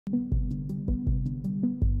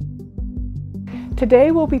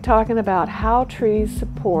Today we'll be talking about how trees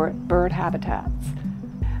support bird habitats.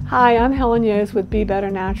 Hi, I'm Helen Yoest with Be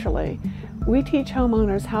Better Naturally. We teach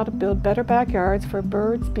homeowners how to build better backyards for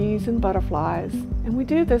birds, bees, and butterflies, and we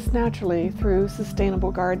do this naturally through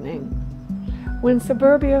sustainable gardening. When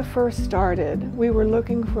suburbia first started, we were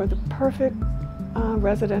looking for the perfect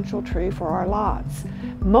residential tree for our lots.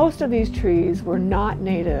 Most of these trees were not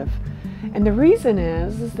native, and the reason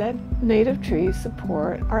is that native trees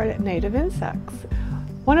support our native insects.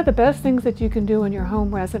 One of the best things that you can do in your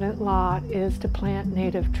home resident lot is to plant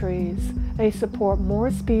native trees. They support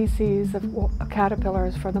more species of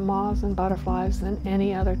caterpillars for the moths and butterflies than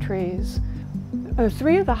any other trees.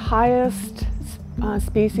 Three of the highest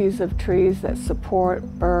species of trees that support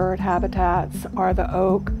bird habitats are the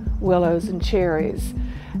oak, willows, and cherries.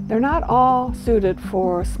 They're not all suited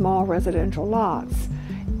for small residential lots.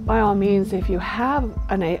 By all means, if you have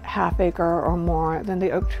a half acre or more, then the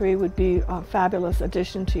oak tree would be a fabulous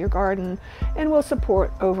addition to your garden and will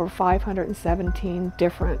support over 517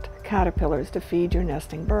 different caterpillars to feed your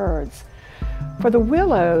nesting birds. For the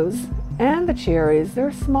willows and the cherries,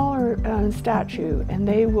 they're smaller in stature and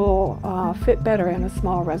they will fit better in a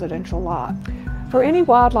small residential lot. For any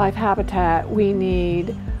wildlife habitat, we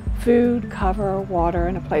need food, cover, water,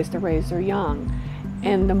 and a place to raise their young.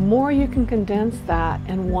 And the more you can condense that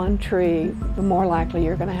in one tree, the more likely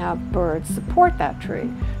you're going to have birds support that tree.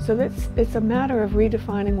 So it's a matter of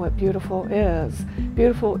redefining what beautiful is.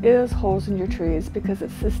 Beautiful is holes in your trees because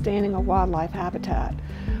it's sustaining a wildlife habitat.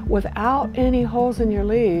 Without any holes in your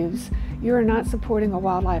leaves, you're not supporting a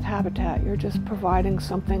wildlife habitat. You're just providing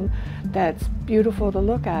something that's beautiful to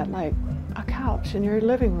look at, like a couch in your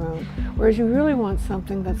living room, whereas you really want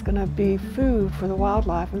something that's going to be food for the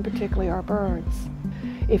wildlife, and particularly our birds.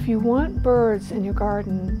 If you want birds in your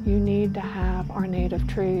garden, you need to have our native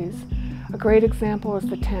trees. A great example is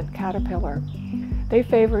the tent caterpillar. They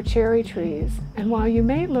favor cherry trees, and while you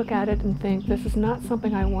may look at it and think this is not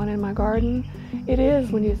something I want in my garden, it is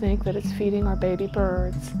when you think that it's feeding our baby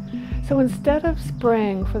birds. So instead of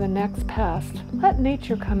spraying for the next pest, let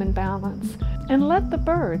nature come in balance and let the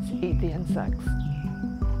birds eat the insects.